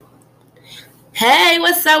Hey,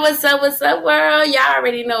 what's up? What's up? What's up, world? Y'all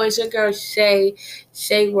already know it's your girl Shay,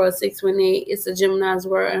 Shay World 618. It's a Gemini's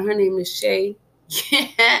world, and her name is Shay.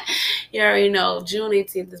 You already know. June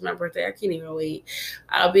 18th is my birthday. I can't even wait.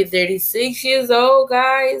 I'll be 36 years old,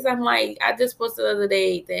 guys. I just posted the other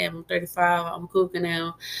day. Damn, I'm 35. I'm cougar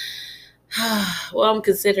now. Well, I'm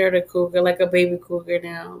considered a cougar, like a baby cougar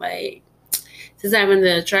now. Just having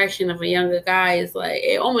the attraction of a younger guy is like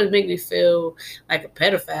it almost makes me feel like a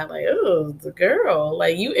pedophile. Like, oh, the girl,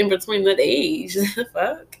 like you in between that age.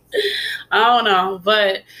 Fuck, I don't know,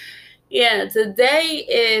 but yeah, today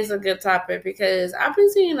is a good topic because I've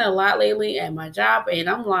been seeing a lot lately at my job, and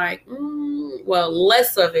I'm like, well,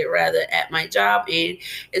 less of it rather at my job, and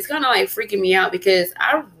it's kind of like freaking me out because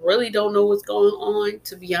I really don't know what's going on,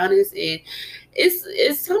 to be honest, and it's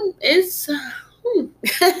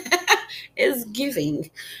it's giving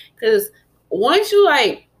because once you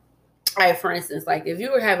like for instance, like if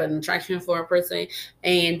you were having an attraction for a person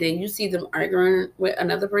and then you see them arguing with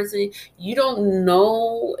another person, you don't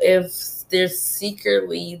know if they're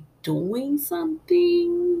secretly doing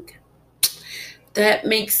something that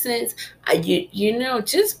makes sense.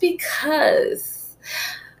 Just because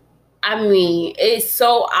it's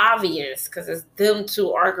so obvious because it's them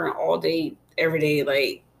two arguing all day every day,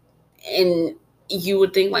 like, and you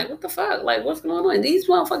would think like, what the fuck, like what's going on, these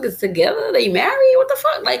motherfuckers together, they married, what the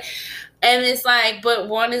fuck, like. And it's like, but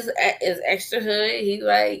one is extra hood. He's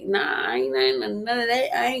like, nah, I ain't none of that.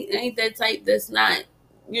 I ain't that type. That's not,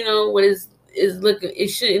 what is looking. It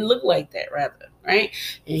shouldn't look like that, rather, right?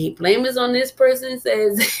 And he blames on this person.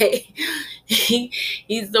 Says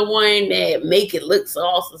he's the one that make it look so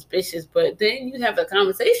all suspicious. But then you have a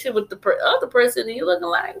conversation with the other person, and you're looking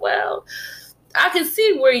like, well, I can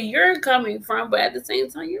see where you're coming from, but at the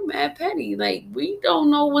same time, you're mad petty. Like, we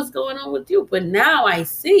don't know what's going on with you. But now I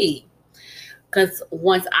see. Because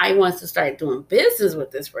once I want to start doing business with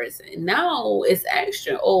this person, now it's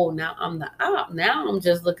extra. Oh, now I'm the op. Now I'm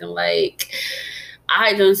just looking like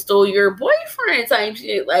I done stole your boyfriend type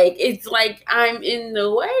shit. Like, it's like I'm in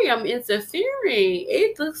the way. I'm interfering.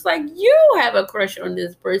 It looks like you have a crush on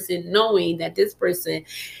this person, knowing that this person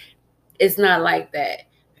is not like that.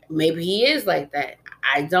 Maybe he is like that.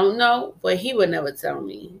 I don't know, but he would never tell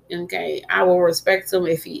me. Okay, I will respect him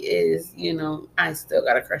if he is. I still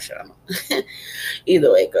got a crush on him.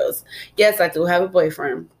 Either way it goes. Yes, I do have a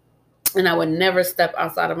boyfriend, and I would never step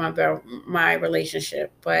outside of my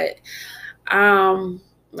relationship. But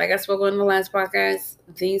like I spoke on the last podcast,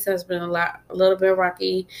 things has been a little bit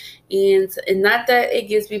rocky, and not that it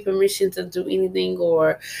gives me permission to do anything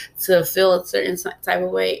or to feel a certain type of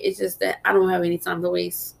way. It's just that I don't have any time to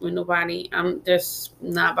waste with nobody. I'm just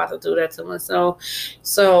not about to do that to myself.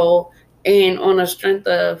 So, and on the strength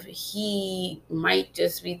of he might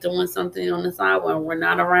just be doing something on the side when we're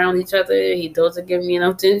not around each other. He doesn't give me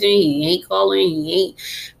enough attention. He ain't calling. He ain't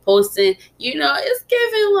posting. It's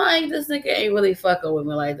giving like this nigga ain't really fucking with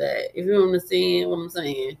me like that. If you understand what I'm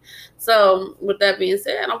saying. So with that being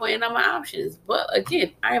said, I'm weighing out my options. But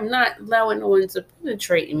again, I am not allowing no one to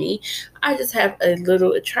penetrate me. I just have a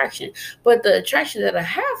little attraction. But the attraction that I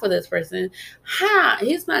have for this person,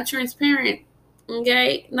 he's not transparent.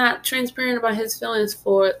 Okay, not transparent about his feelings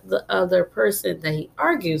for the other person that he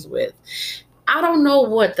argues with. I don't know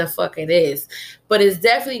what the fuck it is, but it's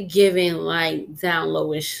definitely giving like down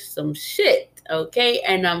lowish some shit. Okay,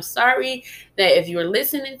 and I'm sorry that if you're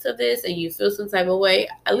listening to this and you feel some type of way,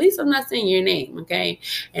 at least I'm not saying your name. Okay,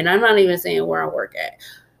 and I'm not even saying where I work at.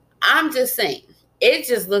 I'm just saying it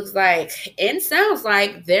just looks like and sounds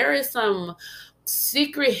like there is some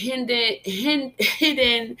secret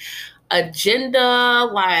hidden agenda,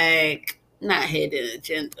 like not hidden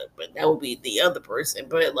agenda, but that would be the other person.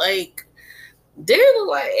 But like they look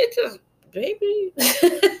like it just baby.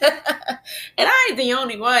 And I ain't the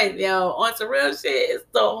only one, on some real shit. It's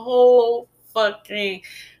the whole fucking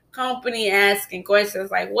company asking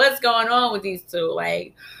questions like what's going on with these two?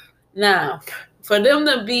 Like, nah. For them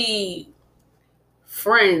to be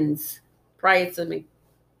friends prior to me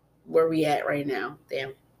where we at right now,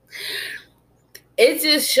 damn. It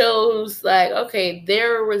just shows like, okay,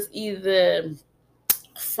 there was either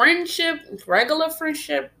friendship, regular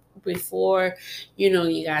friendship before,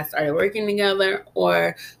 you guys started working together,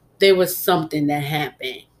 or there was something that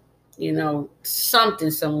happened,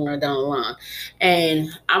 something somewhere down the line. And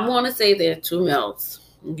I want to say there are two males,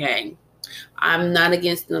 okay? I'm not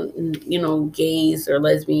against gays or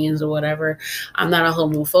lesbians or whatever. I'm not a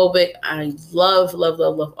homophobic. I love, love,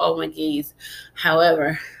 love, love all my gays.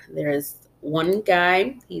 However, there's one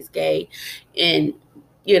guy, he's gay, and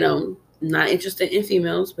not interested in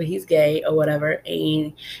females, but he's gay or whatever.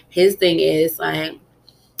 And his thing is like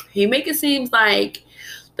he make it seem like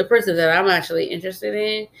the person that I'm actually interested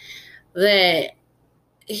in, that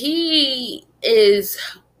he is,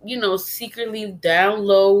 secretly down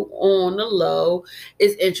low on the low,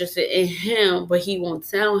 is interested in him, but he won't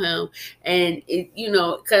tell him. And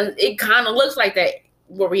because it kind of looks like that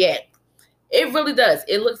where we at. It really does.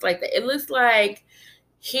 It looks like that. It looks like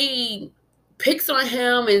he picks on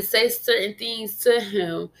him and says certain things to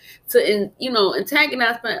him to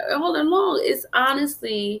antagonize. But all along, it's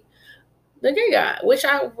honestly the gay guy, which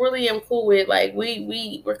I really am cool with. Like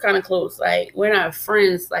we're kind of close. Like we're not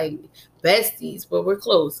friends, like besties, but we're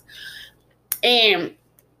close. And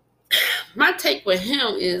my take with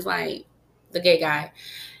him is like the gay guy.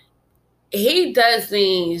 He does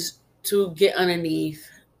things to get underneath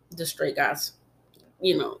the straight guy's,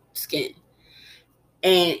 skin,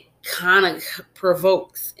 and kind of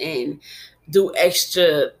provokes and do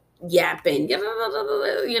extra yapping,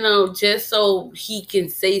 just so he can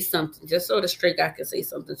say something, just so the straight guy can say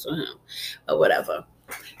something to him or whatever.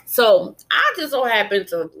 So I just so happened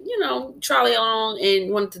to, trolley along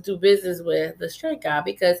and wanted to do business with the straight guy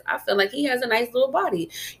because I feel like he has a nice little body,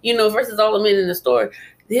 versus all the men in the store.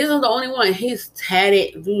 He's not the only one. He's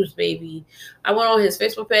tatted loose, baby. I went on his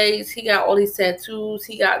Facebook page. He got all these tattoos.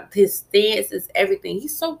 He got his stances, everything.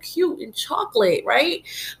 He's so cute and chocolate, right?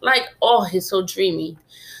 Like, oh, he's so dreamy.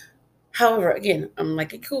 However, again, I'm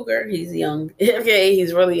like a cougar. He's young. Okay,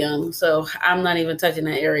 he's really young. So I'm not even touching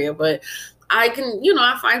that area. But I can,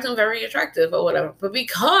 I find him very attractive or whatever. But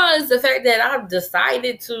because the fact that I've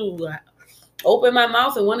decided to open my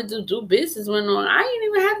mouth and wanted to do business with him, I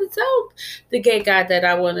didn't even have to tell the gay guy that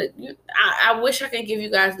I wanted. I wish I could give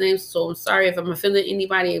you guys names, so I'm sorry if I'm offending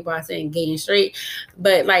anybody by saying gay and straight.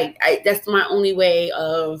 But that's my only way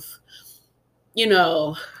of,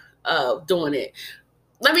 doing it.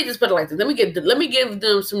 Let me just put it like this. Let me give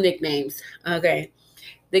them some nicknames. Okay.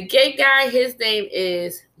 The gay guy, his name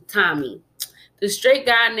is Tommy. The straight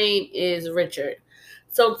guy name is Richard.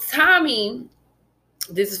 So Tommy,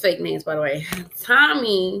 this is fake names, by the way.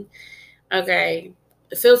 Tommy, okay,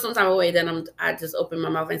 feels some type of way that I just opened my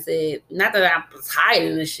mouth and said, not that I was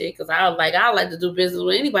hiding this shit, because I like to do business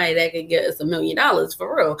with anybody that can get us $1 million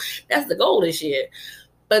for real. That's the goal this year.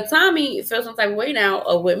 But Tommy feels some type of way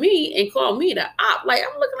now with me and called me the op. Like,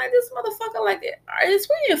 I'm looking at this motherfucker like, is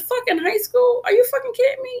we in fucking high school? Are you fucking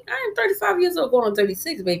kidding me? I am 35 years old going on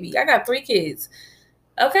 36, baby. I got 3 kids.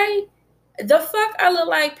 Okay? The fuck I look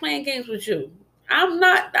like playing games with you?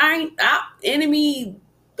 I ain't enemy,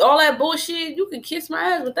 all that bullshit. You can kiss my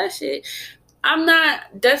ass with that shit.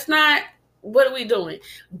 That's not, what are we doing?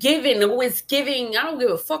 Giving, it's giving. I don't give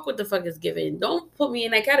a fuck what the fuck is giving. Don't put me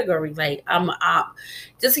in that category. Like, I'm an op.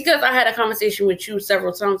 Just because I had a conversation with you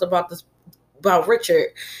several times about Richard,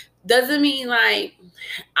 doesn't mean like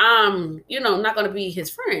I'm, not gonna be his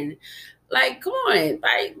friend. Like, come on,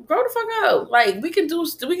 like, grow the fuck up. Like, we can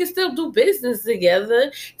still do business together.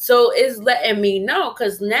 So it's letting me know,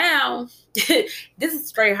 because now this is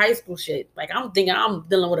straight high school shit. Like, I'm thinking I'm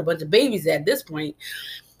dealing with a bunch of babies at this point.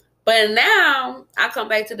 But now I come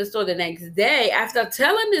back to the store the next day after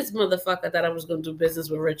telling this motherfucker that I was going to do business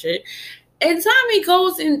with Richard. And Tommy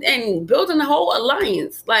goes and building a whole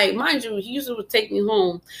alliance. Like, mind you, he used to take me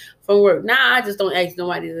home from work. Now I just don't ask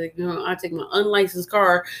nobody. I take my unlicensed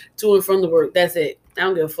car to and from the work. That's it. I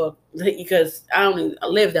don't give a fuck, because I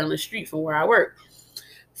live down the street from where I work.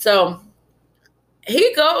 So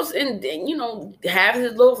he goes and have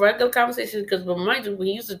his little regular conversation. Because, mind you, when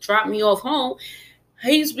he used to drop me off home,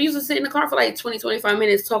 we used to sit in the car for like 20, 25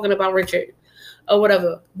 minutes talking about Richard or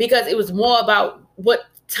whatever, because it was more about what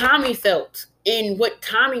Tommy felt and what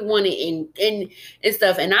Tommy wanted and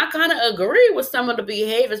stuff. And I kind of agree with some of the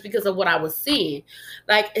behaviors because of what I was seeing.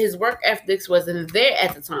 Like, his work ethics wasn't there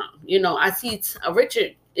at the time. I see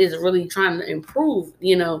Richard is really trying to improve,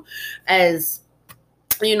 as,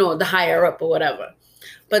 the higher up or whatever.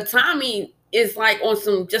 But Tommy is like on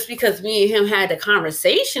some, just because me and him had a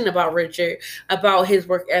conversation about Richard, about his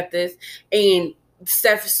work ethics and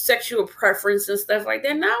sexual preference and stuff like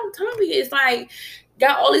that. Now Tommy is like,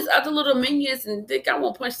 got all these other little minions and think I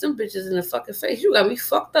won't punch some bitches in the fucking face. You got me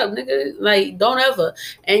fucked up, nigga. Like, don't ever.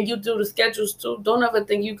 And you do the schedules too. Don't ever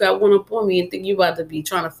think you got one up on me and think you about to be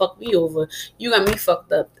trying to fuck me over. You got me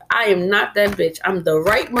fucked up. I am not that bitch. I'm the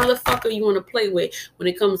right motherfucker you want to play with when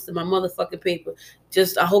it comes to my motherfucking paper.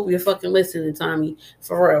 Just, I hope you're fucking listening, Tommy.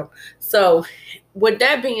 For real. So, with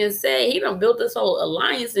that being said, he done built this whole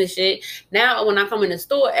alliance and shit. Now, when I come in the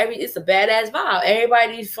store, it's a badass vibe.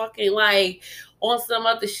 Everybody's fucking like on some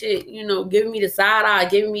other shit, giving me the side eye,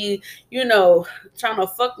 giving me, trying to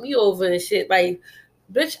fuck me over and shit. Like,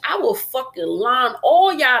 Bitch, I will fucking line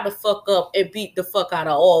all y'all the fuck up and beat the fuck out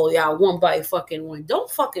of all y'all one by fucking one.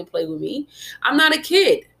 Don't fucking play with me. I'm not a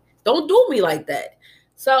kid. Don't do me like that.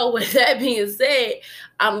 So with that being said,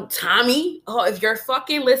 I'm Tommy. Oh, if you're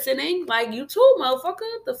fucking listening, like you too, motherfucker.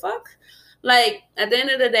 What the fuck? Like at the end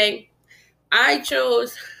of the day, I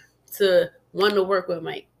chose to want to work with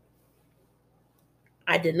Mike.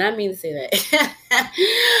 I did not mean to say that.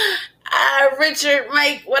 Richard,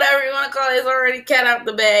 Mike, whatever you want to call it, is already cat out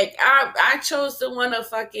the bag. I chose to want to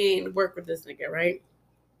fucking work with this nigga, right?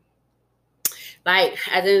 Like,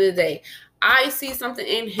 at the end of the day, I see something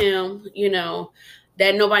in him, you know,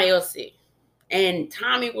 that nobody else see. And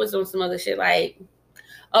Tommy was on some other shit like,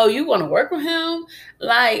 oh, you want to work with him?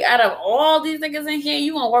 Like, out of all these niggas in here,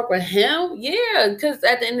 you want to work with him? Yeah, because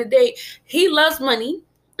at the end of the day, he loves money,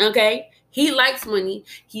 okay? He likes money.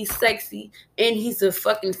 He's sexy. And he's a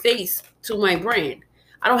fucking face to my brand.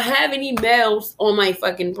 I don't have any males on my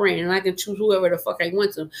fucking brand. And I can choose whoever the fuck I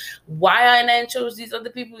want to. Why I didn't choose these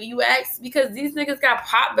other people you asked? Because these niggas got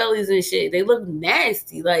pot bellies and shit. They look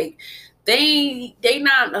nasty. Like, they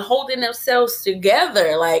not holding themselves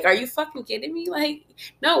together. Like, are you fucking kidding me? Like,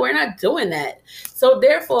 no, we're not doing that. So,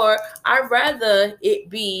 therefore, I'd rather it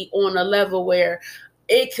be on a level where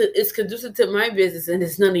it's conducive to my business and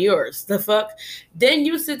it's none of yours. The fuck? Then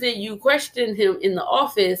you sit there, you question him in the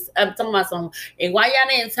office. I'm talking about something. And why y'all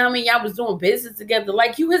didn't tell me y'all was doing business together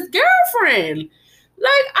like you his girlfriend?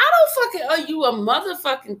 Like, I don't fucking owe you a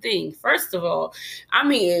motherfucking thing. First of all, I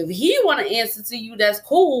mean, if he want to answer to you, that's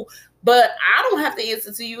cool. But I don't have to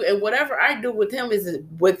answer to you. And whatever I do with him is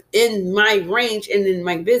within my range and in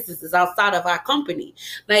my business is outside of our company.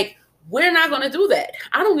 Like, we're not going to do that.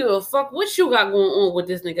 I don't give a fuck what you got going on with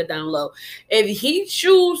this nigga down low. If he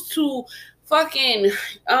choose to fucking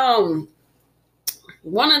want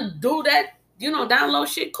to do that, you know, down low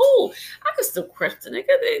shit, cool. I can still crush the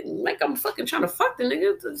nigga. Like I'm fucking trying to fuck the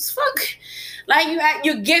nigga. It's fuck. Like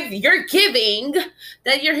you're giving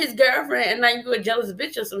that you're his girlfriend and like you're a jealous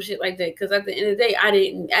bitch or some shit like that. Because at the end of the day, I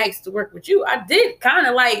didn't ask to work with you. I did kind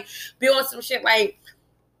of like be on some shit like,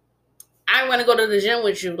 I want to go to the gym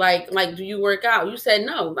with you. Like, do you work out? You said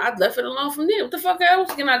no. I left it alone from there. What the fuck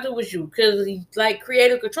else can I do with you? Because, like,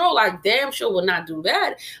 creative control, I damn sure will not do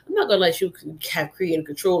that. I'm not going to let you have creative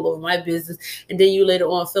control over my business. And then you later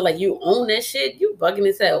on feel like you own that shit. You bugging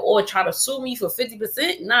as hell. Or try to sue me for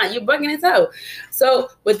 50%. Nah, you're bugging as hell.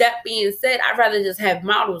 So, with that being said, I'd rather just have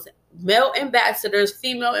models, male ambassadors,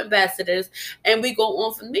 female ambassadors, and we go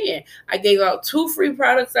on from there. I gave out 2 free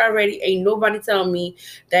products already. Ain't nobody telling me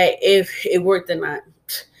that if it worked or not.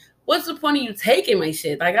 What's the point of you taking my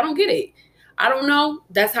shit? Like, I don't get it. I don't know.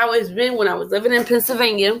 That's how it's been when I was living in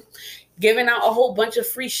Pennsylvania, giving out a whole bunch of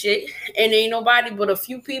free shit, and ain't nobody but a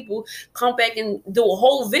few people come back and do a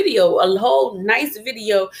whole nice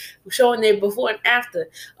video showing their before and after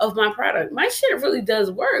of my product. My shit really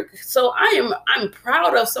does work. So I'm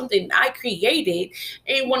proud of something I created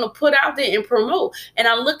and want to put out there and promote. And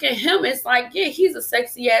I look at him, it's like, yeah, he's a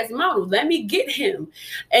sexy ass model. Let me get him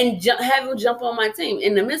and have him jump on my team.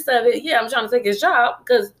 In the midst of it, yeah, I'm trying to take his job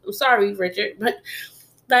because I'm sorry, Richard, but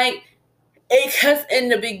like, because in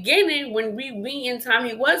the beginning, when me and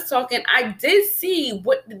Tommy was talking, I did see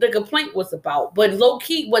what the complaint was about. But low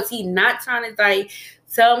key, was he not trying to like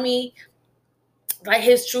tell me like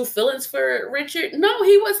his true feelings for Richard? No,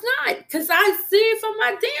 he was not. Because I see it for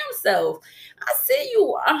my damn self. I see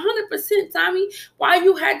you 100%, Tommy. Why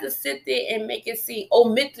you had to sit there and make it seem,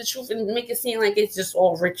 omit the truth and make it seem like it's just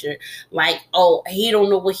all Richard. Like, oh, he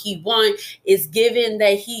don't know what he want. It's given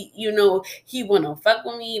that he, you know, he want to fuck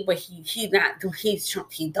with me, but he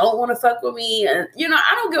don't want to fuck with me. You know,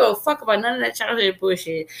 I don't give a fuck about none of that childhood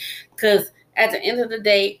bullshit. Because at the end of the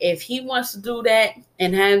day, if he wants to do that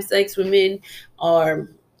and have sex with men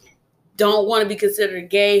or don't want to be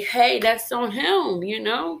considered gay, hey, that's on him, you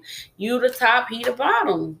know. You the top, he the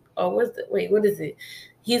bottom. Or what is it?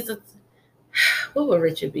 He's the what would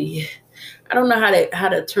Richard be? I don't know how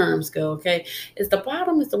the terms go, okay? It's the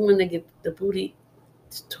bottom is the one that get the booty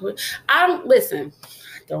to I don't listen.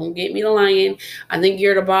 Don't get me the lying. I think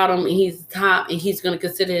you're the bottom and he's the top, and he's gonna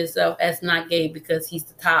consider himself as not gay because he's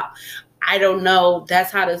the top. I don't know.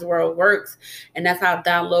 That's how this world works. And that's how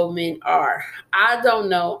down low men are. I don't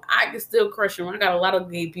know. I can still crush them. I got a lot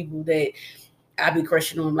of gay people that I be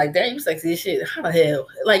crushing them. Like, damn, you sexy as shit. How the hell?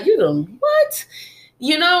 Like, you them. What?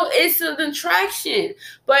 You know, it's an attraction.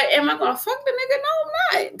 But am I going to fuck the nigga?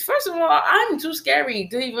 No, I'm not. First of all, I'm too scary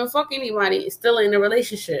to even fuck anybody still in a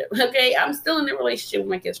relationship. Okay? I'm still in a relationship with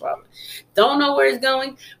my kid's father. Don't know where it's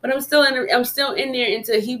going, but I'm still in there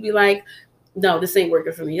until he be like, no, this ain't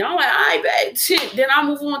working for me. I'm like, I bet shit. Then I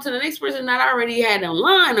move on to the next person that I already had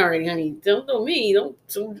online already, honey. Don't do me. Don't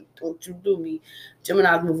you do me.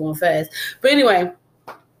 Gemini's move on fast. But anyway,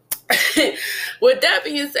 with that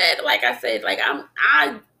being said, like I said, like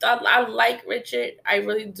I like Richard. I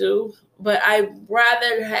really do. But I'd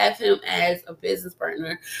rather have him as a business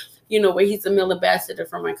partner, where he's a male ambassador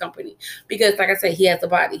for my company. Because, like I said, he has a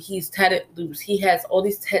body. He's tatted loose. He has all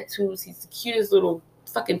these tattoos. He's the cutest little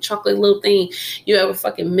fucking chocolate little thing you ever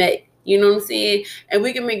fucking met. You know what I'm saying? And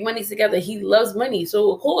we can make money together. He loves money.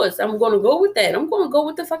 So, of course, I'm going to go with that. I'm going to go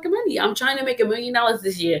with the fucking money. I'm trying to make $1 million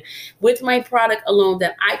this year with my product alone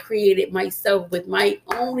that I created myself with my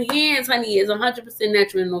own hands, honey. It's 100%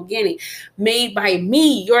 natural and organic. Made by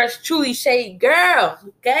me, yours truly, Shade Girl.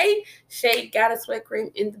 Okay? Shade got a sweat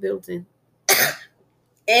cream in the building.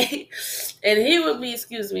 and he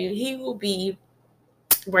will be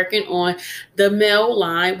working on the male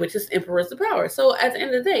line, which is Emperor's of Power. So at the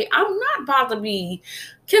end of the day, I'm not about to be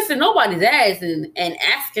kissing nobody's ass and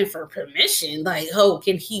asking for permission. Like, oh,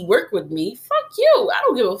 can he work with me? Fuck you. I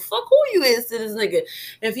don't give a fuck who you is to this nigga.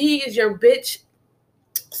 If he is your bitch,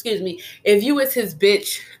 if you is his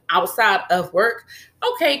bitch outside of work,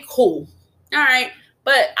 okay, cool. All right.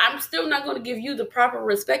 But I'm still not going to give you the proper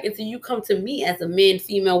respect until you come to me as a man,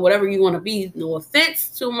 female, whatever you want to be. No offense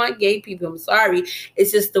to my gay people. I'm sorry.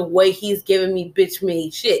 It's just the way he's giving me bitch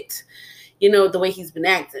made shit. The way he's been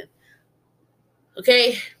acting.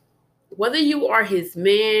 Okay? Whether you are his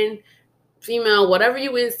man, female, whatever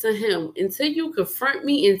you is to him, until you confront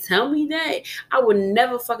me and tell me that, I would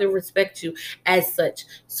never fucking respect you as such.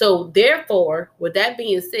 So therefore, with that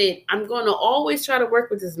being said, I'm going to always try to work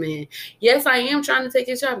with this man. Yes, I am trying to take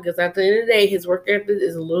his job because at the end of the day, his work ethic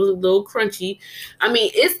is a little crunchy. I mean,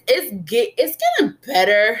 it's getting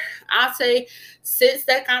better. I'll say since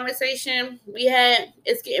that conversation we had,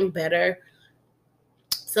 it's getting better.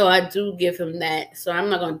 So I do give him that. So I'm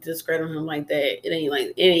not going to discredit him like that.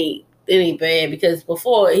 It ain't bad, because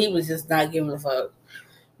before he was just not giving a fuck.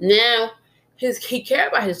 Now he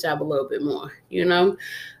cared about his job a little bit more,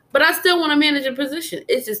 But I still want to manage a position.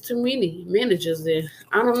 It's just too many managers there.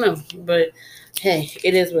 I don't know, but hey,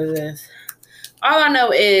 it is what it is. All I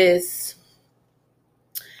know is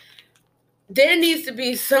there needs to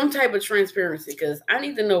be some type of transparency, because I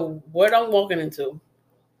need to know what I'm walking into.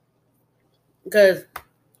 Because,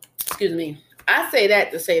 excuse me, I say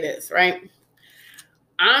that to say this, right?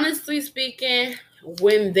 Honestly speaking,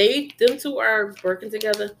 when them two are working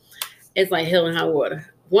together, it's like hell and high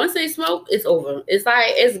water. Once they smoke, it's over. It's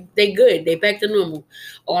like they good. They back to normal.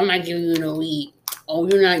 Oh, I'm not giving you no weed. Oh,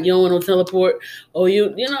 you don't want no teleport. Oh,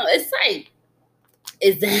 it's like,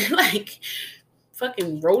 is that like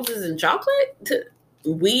fucking roses and chocolate?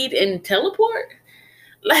 Weed and teleport?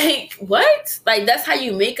 Like, what? Like, that's how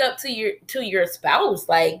you make up to your spouse,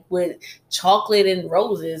 like with chocolate and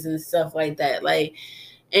roses and stuff like that. Like,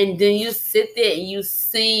 and then you sit there and you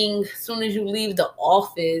sing as soon as you leave the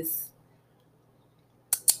office.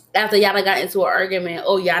 After y'all got into an argument,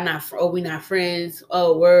 we not friends.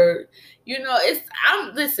 Oh, word.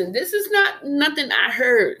 Listen, this is not nothing I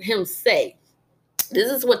heard him say. This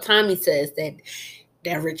is what Tommy says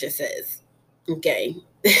that Richard says. Okay.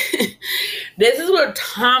 This is what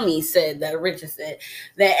Tommy said that Richard said.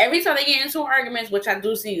 That every time they get into arguments, which I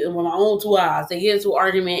do see with my own 2 eyes, they get into an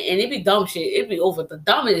argument and it be dumb shit. It be over the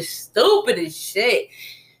dumbest, stupidest shit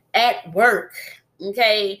at work.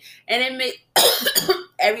 Okay. And it make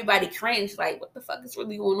everybody cringe. Like, what the fuck is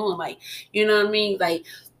really going on? Like, you know what I mean? Like,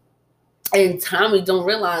 and Tommy don't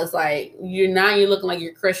realize, like, you're looking like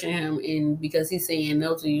you're crushing him, and because he's saying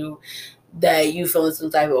no to you, that you feeling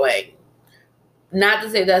some type of way. Not to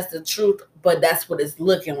say that's the truth, but that's what it's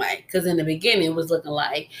looking like. Because in the beginning, it was looking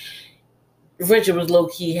like Richard was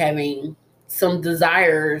low-key having some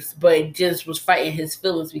desires, but just was fighting his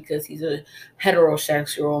feelings because he's a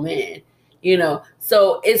heterosexual man.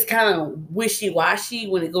 So it's kind of wishy-washy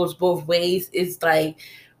when it goes both ways. It's like,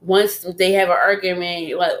 once they have an argument,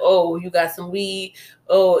 you're like, oh, you got some weed.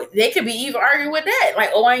 Oh, they could be even arguing with that. Like,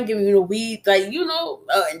 oh, I ain't giving you no weed. Like,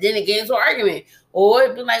 and then it gets into an argument. Or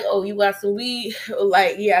it'd be like, oh, you got some weed?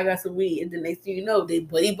 Like, yeah, I got some weed. And then next thing you know, they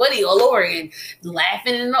buddy all over and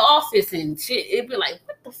laughing in the office and shit. It'd be like,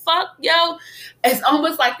 what the fuck, yo? It's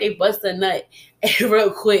almost like they bust a nut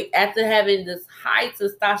real quick after having this high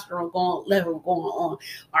testosterone level going on,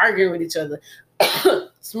 arguing with each other.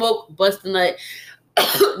 Smoke, bust a nut.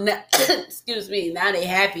 Now, excuse me, now they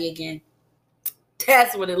happy again.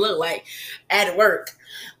 That's what it looked like at work.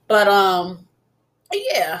 But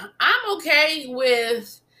yeah, I'm okay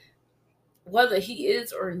with whether he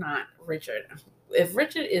is or not Richard. If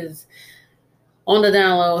Richard is On the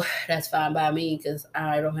down low, that's fine by me because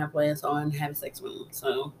I don't have plans on having sex with him,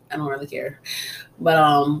 so I don't really care.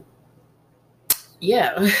 But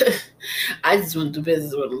yeah, I just want to do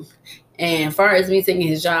business with him. And as far as me taking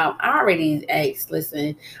his job, I already asked.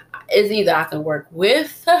 Listen, it's either I can work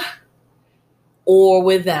with or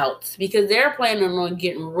without, because they're planning on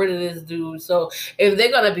getting rid of this dude. So if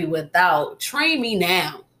they're gonna be without, train me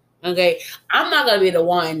now. Okay, I'm not gonna be the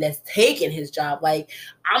one that's taking his job. Like,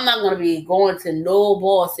 I'm not gonna be going to no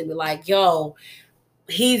boss and be like, "Yo,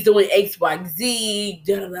 he's doing X, Y, Z,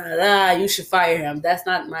 da da da da. You should fire him." That's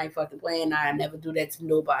not my fucking plan. I never do that to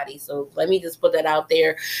nobody. So let me just put that out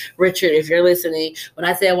there, Richard. If you're listening, when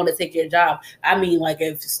I say I want to take your job, I mean like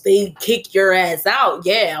if they kick your ass out,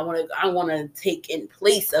 yeah, I want to take in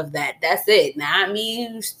place of that. That's it. Not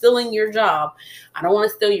me stealing your job. I don't want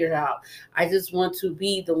to steal your job. I just want to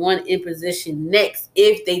be the one in position next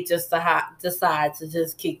if they just decide to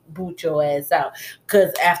just boot your ass out.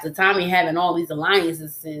 Because after Tommy having all these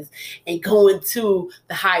alliances and going to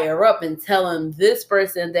the higher up and telling this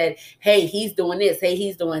person that, hey, he's doing this, hey,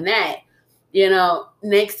 he's doing that,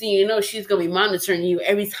 next thing you know, she's going to be monitoring you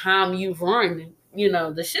every time you've run,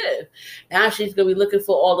 the shift. Now she's going to be looking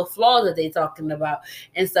for all the flaws that they're talking about.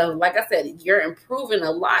 And so, like I said, you're improving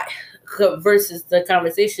a lot versus the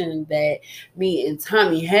conversation that me and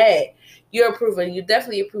Tommy had. You're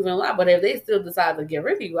definitely improving a lot. But if they still decide to get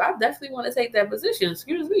rid of you, I definitely want to take that position.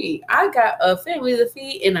 Excuse me. I got a family to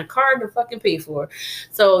feed and a car to fucking pay for.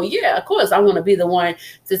 So yeah, of course I want to be the one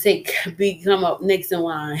to come up next in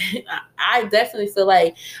line. I definitely feel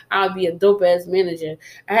like I'll be a dope ass manager.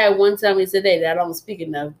 I had one tell me today that I don't speak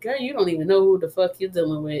enough. Girl, you don't even know who the fuck you're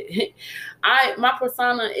dealing with. My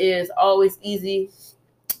persona is always easy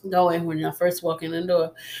going when I first walk in the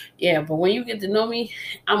door. Yeah, but when you get to know me,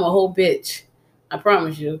 I'm a whole bitch. I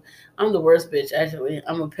promise you. I'm the worst bitch, actually.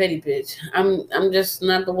 I'm a petty bitch. I'm just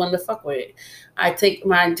not the one to fuck with. I take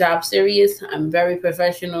my job serious. I'm very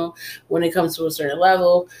professional when it comes to a certain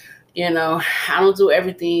level. I don't do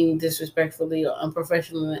everything disrespectfully or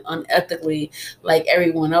unprofessionally, unethically like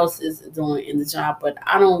everyone else is doing in the job. But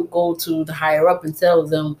I don't go to the higher up and tell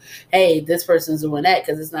them, hey, this person's doing that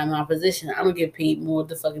because it's not my position. I don't get paid more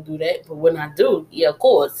to fucking do that. But when I do, yeah, of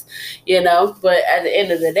course, But at the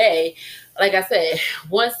end of the day, like I said,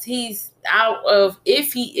 once he's out of,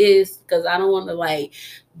 if he is, because I don't want to like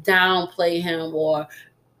downplay him or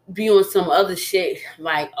be on some other shit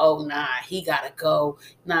like, oh nah, he gotta go.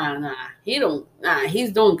 Nah,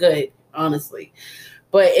 he's doing good, honestly.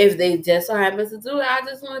 But if they just so happen to do it, I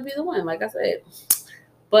just want to be the one, like I said.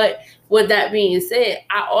 But with that being said,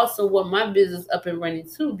 I also want my business up and running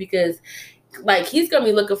too, because like he's gonna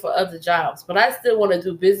be looking for other jobs, but I still want to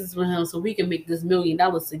do business with him so we can make this $1 million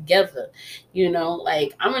together.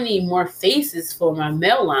 Like I'm gonna need more faces for my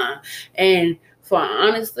mail line, and for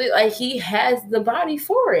honestly, like he has the body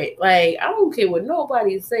for it. Like I don't care what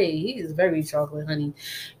nobody say, he is very chocolate, honey,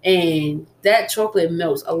 and that chocolate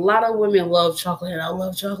melts. A lot of women love chocolate, and I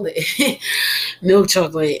love chocolate. Milk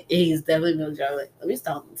chocolate, he's definitely milk chocolate. Let me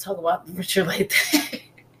stop talking about Richard like that.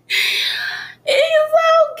 He's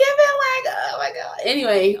so giving like, oh my god.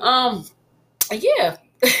 Anyway, yeah.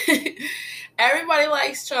 Everybody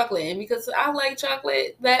likes chocolate, and because I like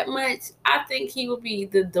chocolate that much, I think he would be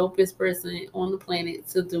the dopest person on the planet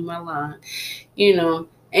to do my line. And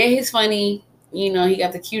he's funny. He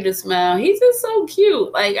got the cutest smile. He's just so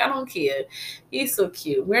cute. Like, I don't care. He's so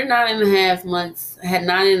cute. We're 9.5 months, had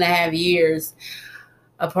 9.5 years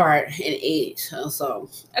apart in age. So,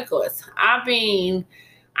 of course, I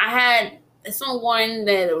had someone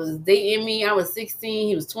that was dating me. I was 16.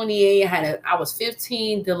 He was 28. I was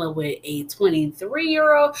 15 dealing with a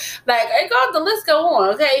 23-year-old. Like, the list go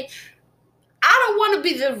on, okay? I don't want to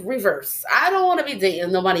be the reverse. I don't want to be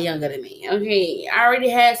dating nobody younger than me. Okay, I already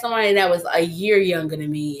had somebody that was a year younger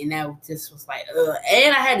than me, and that just was like, ugh.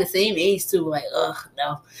 And I had the same age too. Like, ugh,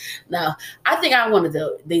 no. I think I want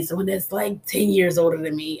to date someone that's like 10 years older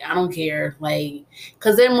than me. I don't care, like,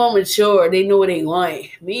 cause they're more mature. They know what they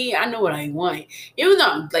want. Me, I know what I want. Even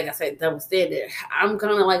though, like I said, double standard. I'm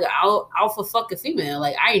kind of like an alpha fucking female.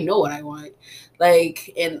 Like, I know what I want.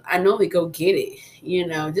 Like, and I normally go get it,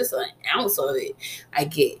 just an ounce of it I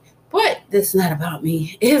get. But that's not about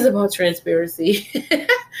me. It is about transparency.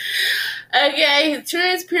 Okay,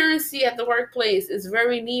 transparency at the workplace is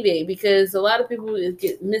very needed because a lot of people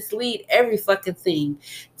get mislead every fucking thing.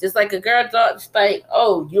 Just like a girl thought, like,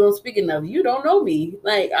 oh, you don't speak enough. You don't know me.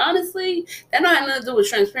 Like, honestly, that don't have nothing to do with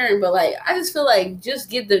transparent, but like, I just feel like just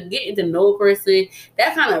getting to know a person,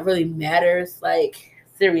 that kind of really matters. Like,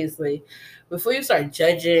 seriously. before you start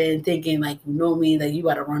judging, thinking like you know me, like you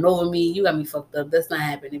about to run over me, you got me fucked up. That's not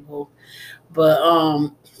happening, bro.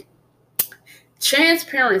 But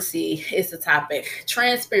transparency is the topic.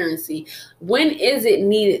 Transparency. When is it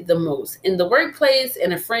needed the most? In the workplace,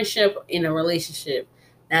 in a friendship, in a relationship.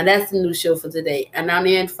 Now that's the new show for today. And now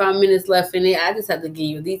there 5 minutes left in it. I just have to give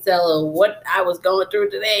you a detail of what I was going through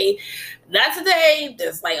today. Not today,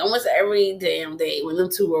 just like almost every damn day when them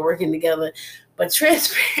two were working together. But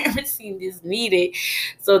transparency is needed,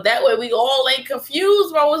 so that way we all ain't confused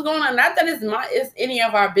about what's going on. Not that it's any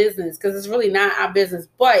of our business, because it's really not our business.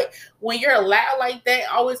 But when you're loud like that,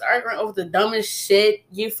 always arguing over the dumbest shit,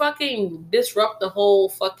 you fucking disrupt the whole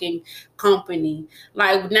fucking company.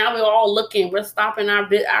 Like now we're all looking, we're stopping our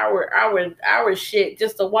shit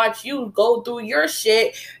just to watch you go through your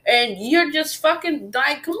shit, and you're just fucking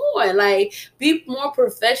like, come on, like be more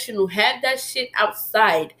professional. Have that shit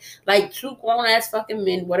outside, like two grown ass fucking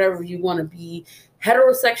men, whatever you want to be,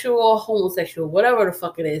 heterosexual or homosexual, whatever the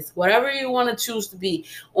fuck it is, whatever you want to choose to be,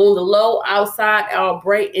 on the low, outside, out,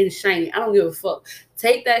 bright and shiny. I don't give a fuck.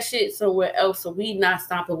 Take that shit somewhere else, so we not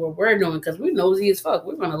stopping what we're doing, because we nosy as fuck.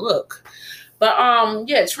 We're gonna look. But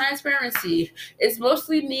yeah, transparency is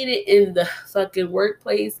mostly needed in the fucking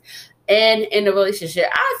workplace and in a relationship.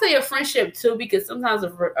 I say a friendship too, because sometimes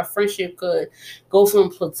a friendship could go from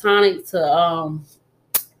platonic to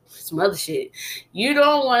some other shit. You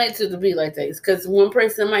don't want it to be like that, because one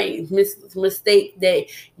person might mistake that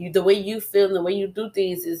the way you feel and the way you do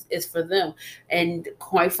things is for them, and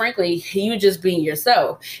quite frankly, you just being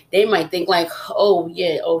yourself. They might think like, oh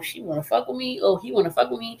yeah, oh she want to fuck with me, oh he want to fuck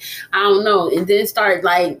with me, I don't know, and then start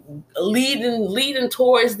like leading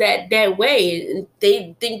towards that way, and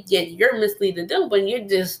they think that you're misleading them, but you're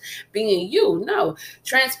just being you. No,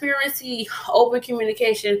 transparency, open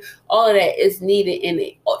communication, all of that is needed in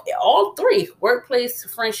it. All three: workplace,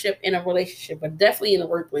 friendship, and a relationship, but definitely in the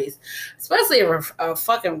workplace, especially a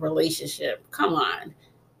fucking relationship. Come on.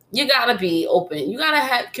 You gotta be open. You gotta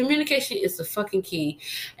have communication is the fucking key.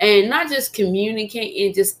 And not just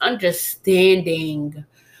communicating, just understanding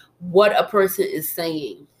what a person is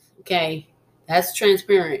saying. Okay? That's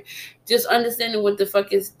transparent. Just understanding what the fuck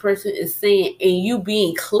this person is saying, and you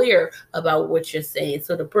being clear about what you're saying,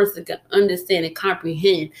 so the person can understand and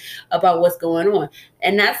comprehend about what's going on.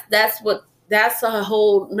 And that's a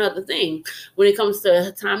whole nother thing. When it comes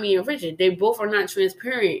to Tommy and Richard, they both are not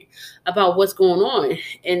transparent about what's going on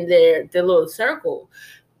in their little circle,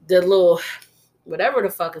 their little whatever the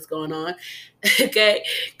fuck is going on. Okay,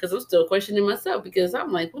 because I'm still questioning myself, because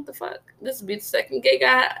I'm like, what the fuck? This would be the second gay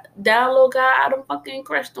guy, download guy I done fucking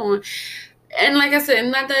crushed on. And like I said,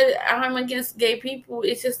 not that I'm against gay people.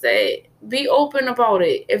 It's just that be open about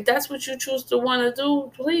it. If that's what you choose to want to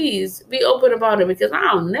do, please be open about it, because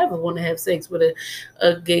I'll never want to have sex with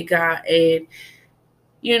a gay guy. And,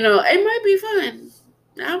 it might be fun.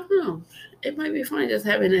 I don't know. It might be fun just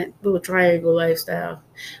having that little triangle lifestyle.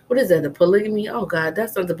 What is that? The polygamy? Oh, God,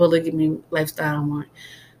 that's not the polygamy lifestyle I want.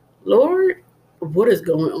 Lord, what is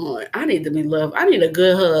going on? I need to be loved. I need a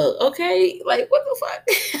good hug. Okay? Like, what the fuck?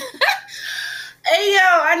 Hey, yo,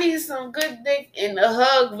 I need some good dick and a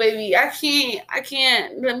hug, baby. I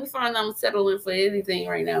can't. Let me find I'm settling for anything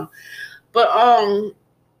right now. But,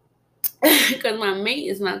 because my mate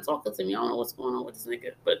is not talking to me. I don't know what's going on with this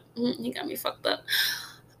nigga, but he got me fucked up.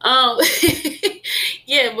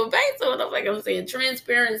 Yeah, but back to what I'm saying,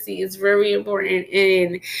 transparency is very important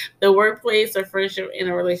in the workplace or friendship, in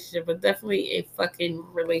a relationship, but definitely a fucking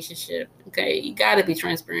relationship. Okay, you gotta be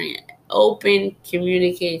transparent, open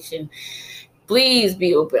communication. Please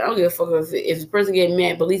be open. I don't give a fuck if the person get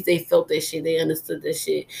mad, but at least they felt that shit. They understood that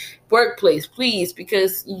shit. Workplace, please,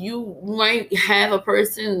 because you might have a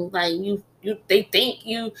person like they think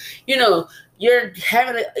you're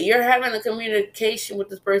having a communication with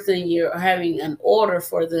this person. You're having an order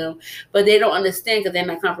for them, but they don't understand, because they're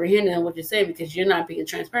not comprehending what you're saying, because you're not being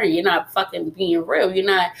transparent. You're not fucking being real. You're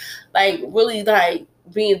not like really like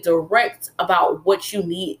being direct about what you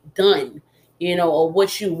need done, or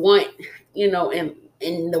what you want,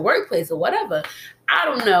 in the workplace or whatever. I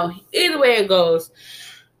don't know. Either way it goes,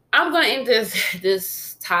 I'm gonna end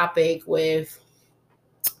this topic with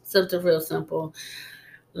something real simple.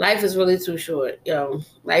 Life is really too short, yo.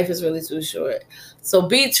 Life is really too short. So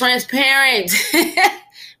be transparent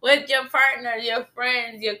with your partner, your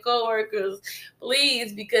friends, your coworkers,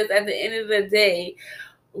 please, because at the end of the day,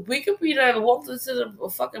 we could be done walked into the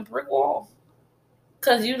fucking brick wall.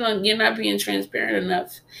 Because you're not being transparent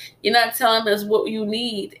enough. You're not telling us what you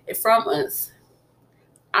need from us.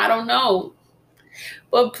 I don't know.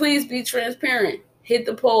 But please be transparent. Hit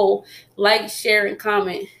the poll, like, share, and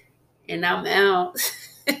comment. And I'm out.